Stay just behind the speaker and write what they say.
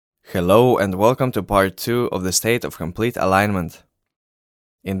Hello and welcome to part 2 of the state of complete alignment.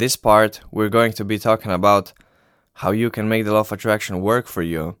 In this part, we're going to be talking about how you can make the law of attraction work for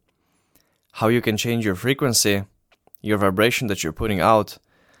you, how you can change your frequency, your vibration that you're putting out,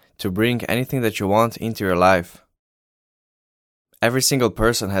 to bring anything that you want into your life. Every single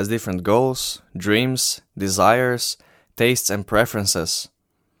person has different goals, dreams, desires, tastes, and preferences.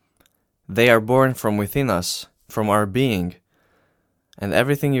 They are born from within us, from our being, and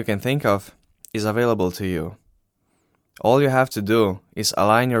everything you can think of is available to you. All you have to do is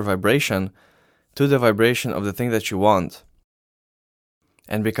align your vibration to the vibration of the thing that you want.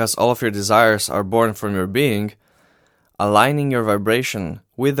 And because all of your desires are born from your being, aligning your vibration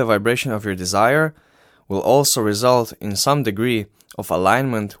with the vibration of your desire will also result in some degree of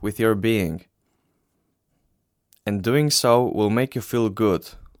alignment with your being. And doing so will make you feel good.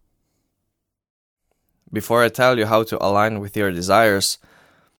 Before I tell you how to align with your desires,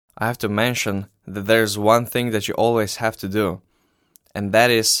 I have to mention that there's one thing that you always have to do, and that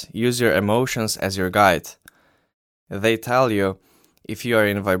is use your emotions as your guide. They tell you if you are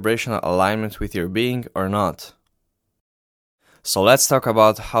in vibrational alignment with your being or not. So let's talk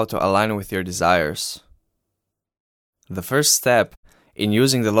about how to align with your desires. The first step in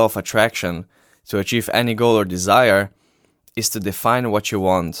using the law of attraction to achieve any goal or desire is to define what you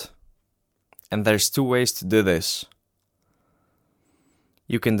want. And there's two ways to do this.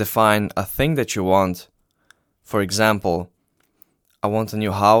 You can define a thing that you want. For example, I want a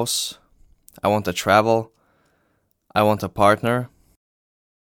new house, I want to travel, I want a partner.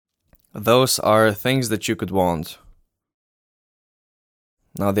 Those are things that you could want.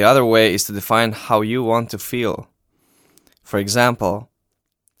 Now the other way is to define how you want to feel. For example,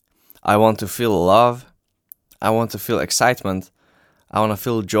 I want to feel love, I want to feel excitement, I want to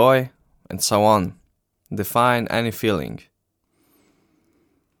feel joy, and so on. Define any feeling.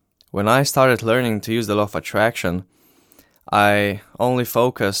 When I started learning to use the law of attraction, I only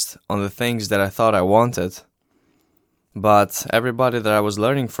focused on the things that I thought I wanted. But everybody that I was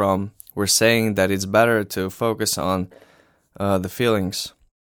learning from were saying that it's better to focus on the feelings,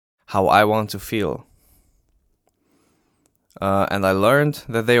 how I want to feel. And I learned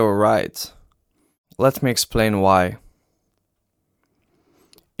that they were right. Let me explain why.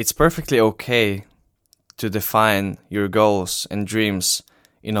 It's perfectly okay to define your goals and dreams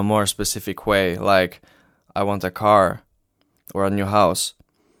in a more specific way, like I want a car or a new house,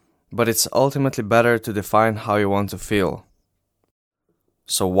 but it's ultimately better to define how you want to feel.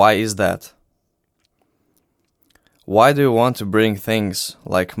 So why is that? Why do you want to bring things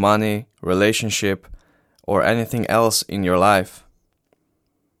like money, relationship, or anything else in your life?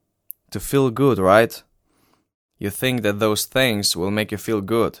 To feel good, right? You think that those things will make you feel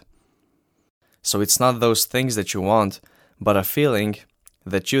good. So it's not those things that you want, but a feeling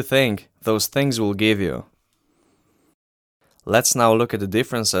that you think those things will give you. Let's now look at the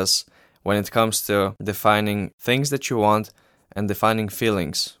differences when it comes to defining things that you want and defining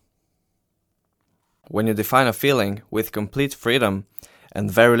feelings. When you define a feeling with complete freedom and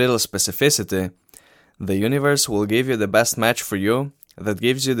very little specificity, the universe will give you the best match for you that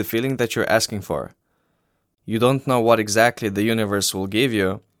gives you the feeling that you're asking for. You don't know what exactly the universe will give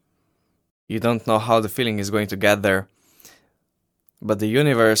you. You don't know how the feeling is going to get there. But the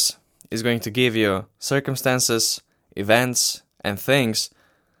universe is going to give you circumstances, events, and things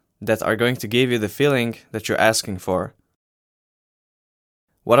that are going to give you the feeling that you're asking for.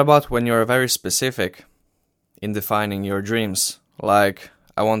 What about when you're very specific in defining your dreams? Like,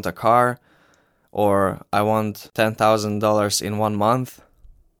 I want a car, or I want $10,000 in 1 month.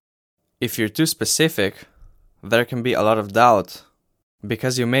 If you're too specific, there can be a lot of doubt,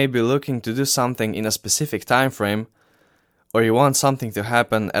 because you may be looking to do something in a specific time frame, or you want something to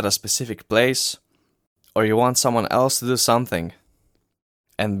happen at a specific place, or you want someone else to do something.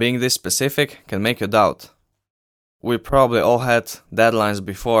 And being this specific can make you doubt. We probably all had deadlines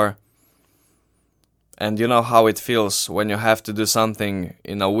before, and you know how it feels when you have to do something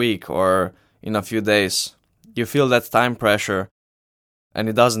in a week or in a few days. You feel that time pressure, and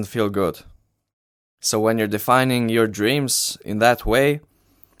it doesn't feel good. So when you're defining your dreams in that way,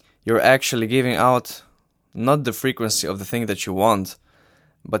 you're actually giving out not the frequency of the thing that you want,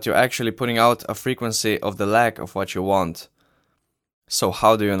 but you're actually putting out a frequency of the lack of what you want. So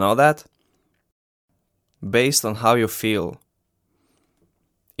how do you know that? Based on how you feel.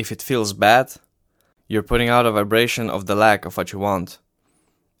 If it feels bad, you're putting out a vibration of the lack of what you want.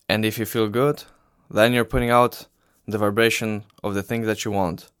 And if you feel good, then you're putting out the vibration of the thing that you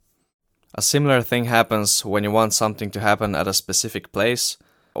want. A similar thing happens when you want something to happen at a specific place,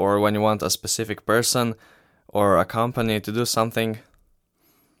 or when you want a specific person or a company to do something.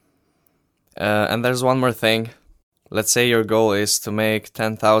 And there's one more thing. Let's say your goal is to make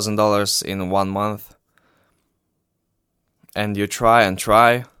 $10,000 in 1 month. And you try and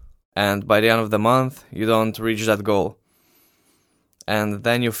try, and by the end of the month, you don't reach that goal. And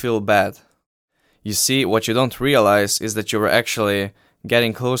then you feel bad. You see, what you don't realize is that you were actually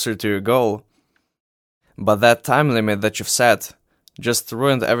getting closer to your goal, but that time limit that you've set just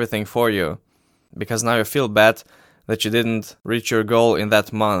ruined everything for you, because now you feel bad that you didn't reach your goal in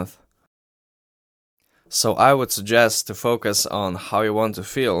that month. So I would suggest to focus on how you want to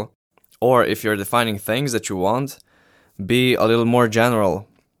feel, or if you're defining things that you want, be a little more general.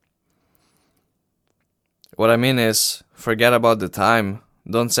 What I mean is, forget about the time.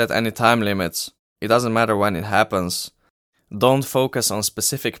 Don't set any time limits. It doesn't matter when it happens. Don't focus on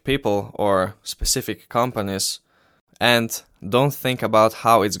specific people or specific companies. And don't think about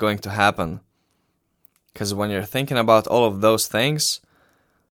how it's going to happen. Because when you're thinking about all of those things,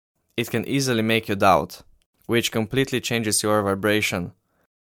 it can easily make you doubt, which completely changes your vibration.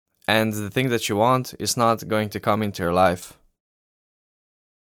 And the thing that you want is not going to come into your life.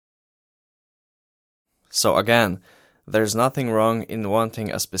 So again, there's nothing wrong in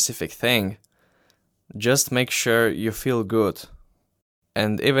wanting a specific thing. Just make sure you feel good.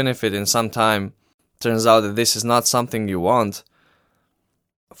 And even if it in some time turns out that this is not something you want,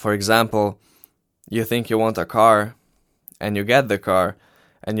 for example, you think you want a car, and you get the car,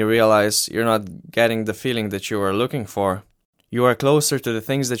 and you realize you're not getting the feeling that you were looking for, you are closer to the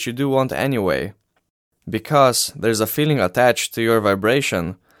things that you do want anyway, because there's a feeling attached to your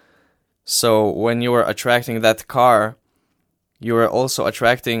vibration. So when you are attracting that car, you are also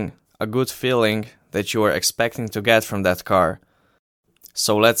attracting a good feeling that you are expecting to get from that car.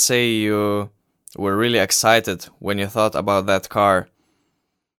 So let's say you were really excited when you thought about that car.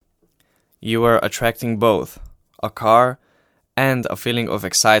 You are attracting both, a car and a feeling of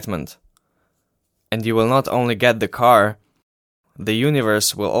excitement. And you will not only get the car, the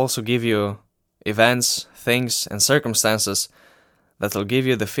universe will also give you events, things, and circumstances that will give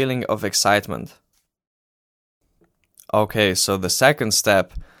you the feeling of excitement. Okay, so the second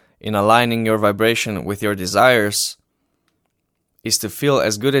step in aligning your vibration with your desires is to feel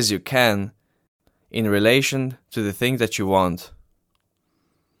as good as you can in relation to the thing that you want.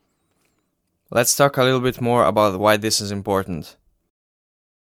 Let's talk a little bit more about why this is important.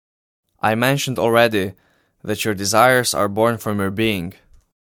 I mentioned already that your desires are born from your being.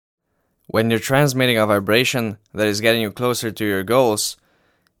 When you're transmitting a vibration that is getting you closer to your goals,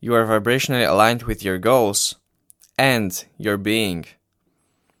 you are vibrationally aligned with your goals and your being.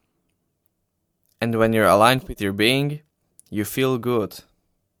 And when you're aligned with your being, you feel good.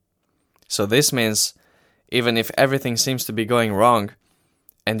 So this means, even if everything seems to be going wrong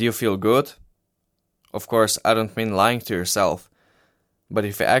and you feel good, of course, I don't mean lying to yourself, but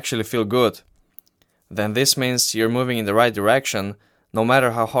if you actually feel good, then this means you're moving in the right direction, no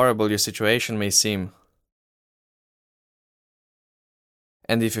matter how horrible your situation may seem.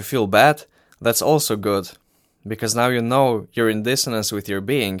 And if you feel bad, that's also good, because now you know you're in dissonance with your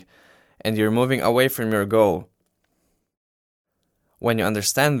being, and you're moving away from your goal. When you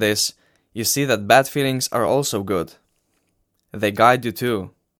understand this, you see that bad feelings are also good. They guide you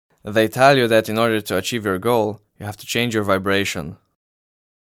too. They tell you that in order to achieve your goal, you have to change your vibration.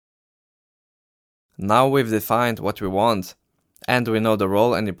 Now we've defined what we want, and we know the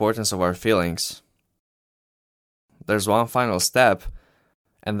role and importance of our feelings. There's one final step,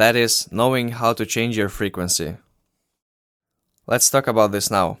 and that is knowing how to change your frequency. Let's talk about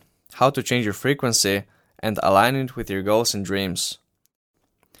this now. How to change your frequency and align it with your goals and dreams.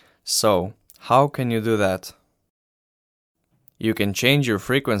 So, how can you do that? You can change your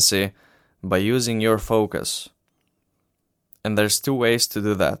frequency by using your focus. And there's 2 ways to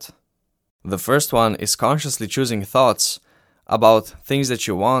do that. The first one is consciously choosing thoughts about things that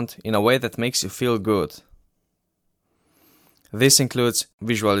you want in a way that makes you feel good. This includes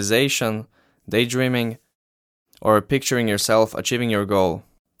visualization, daydreaming, or picturing yourself achieving your goal.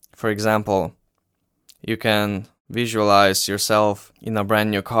 For example, you can visualize yourself in a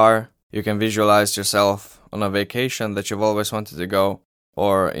brand new car, you can visualize yourself on a vacation that you've always wanted to go,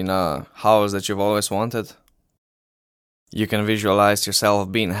 or in a house that you've always wanted. You can visualize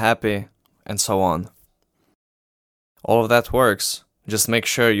yourself being happy, and so on. All of that works, just make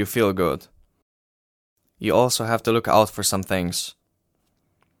sure you feel good. You also have to look out for some things.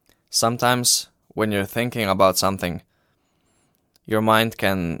 Sometimes, when you're thinking about something, your mind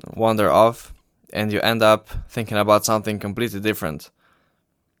can wander off and you end up thinking about something completely different.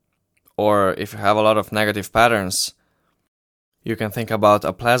 Or if you have a lot of negative patterns, you can think about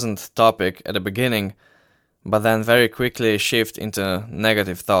a pleasant topic at the beginning, but then very quickly shift into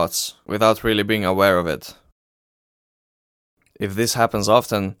negative thoughts without really being aware of it. If this happens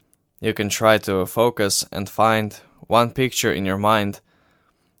often, you can try to focus and find one picture in your mind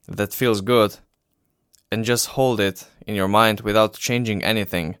that feels good and just hold it in your mind without changing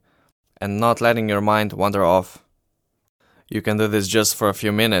anything and not letting your mind wander off. You can do this just for a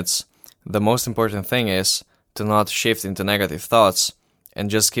few minutes. The most important thing is to not shift into negative thoughts and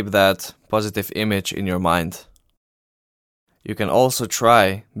just keep that positive image in your mind. You can also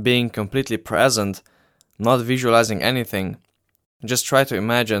try being completely present, not visualizing anything. Just try to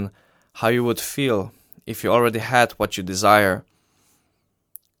imagine how you would feel if you already had what you desire.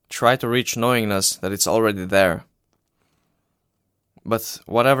 Try to reach knowingness that it's already there. But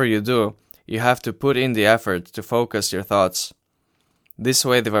whatever you do, you have to put in the effort to focus your thoughts. This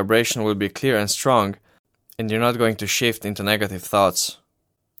way the vibration will be clear and strong, and you're not going to shift into negative thoughts.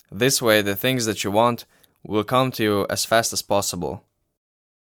 This way the things that you want will come to you as fast as possible.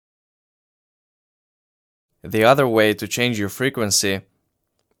 The other way to change your frequency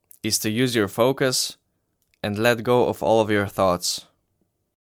is to use your focus and let go of all of your thoughts.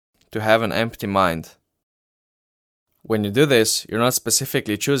 To have an empty mind. When you do this, you're not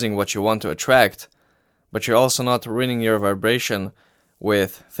specifically choosing what you want to attract, but you're also not ruining your vibration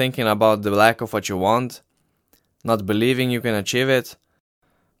with thinking about the lack of what you want, not believing you can achieve it,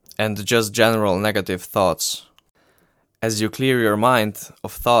 and just general negative thoughts. As you clear your mind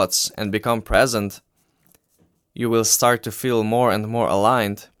of thoughts and become present, you will start to feel more and more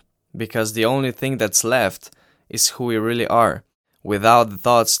aligned, because the only thing that's left is who we really are, without the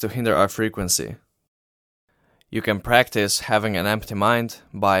thoughts to hinder our frequency. You can practice having an empty mind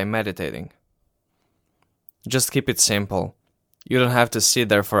by meditating. Just keep it simple. You don't have to sit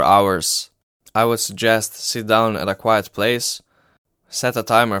there for hours. I would suggest sit down at a quiet place, set a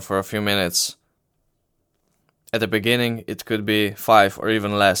timer for a few minutes. At the beginning, it could be 5 or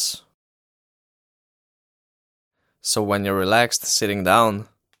even less. So when you're relaxed sitting down,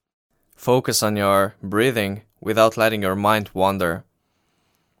 focus on your breathing without letting your mind wander.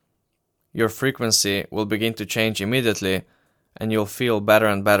 Your frequency will begin to change immediately and you'll feel better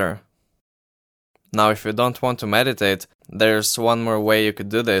and better. Now, if you don't want to meditate, there's one more way you could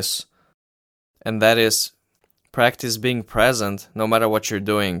do this, and that is practice being present no matter what you're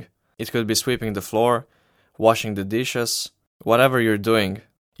doing. It could be sweeping the floor, washing the dishes, whatever you're doing,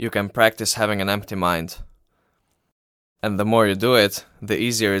 you can practice having an empty mind. And the more you do it, the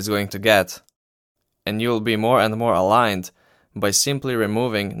easier it's going to get. And you'll be more and more aligned by simply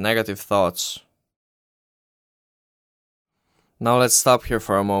removing negative thoughts. Now let's stop here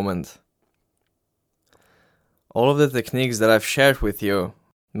for a moment. All of the techniques that I've shared with you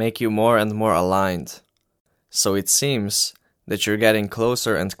make you more and more aligned. So it seems that you're getting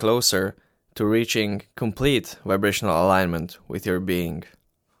closer and closer to reaching complete vibrational alignment with your being.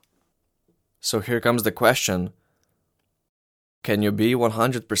 So here comes the question. Can you be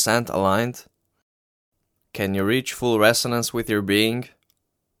 100% aligned? Can you reach full resonance with your being?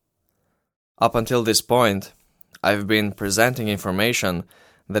 Up until this point, I've been presenting information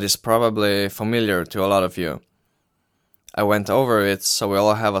that is probably familiar to a lot of you. I went over it so we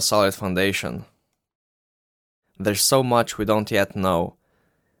all have a solid foundation. There's so much we don't yet know,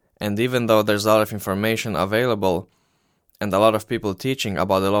 and even though there's a lot of information available and a lot of people teaching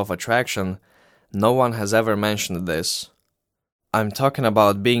about the law of attraction, no one has ever mentioned this. I'm talking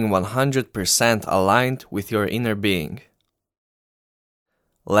about being 100% aligned with your inner being.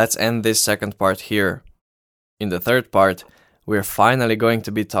 Let's end this second part here. In the third part, we're finally going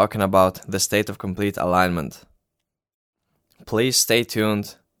to be talking about the state of complete alignment. Please stay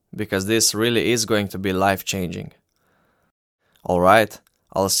tuned, because this really is going to be life-changing. Alright,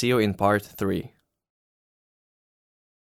 I'll see you in part 3.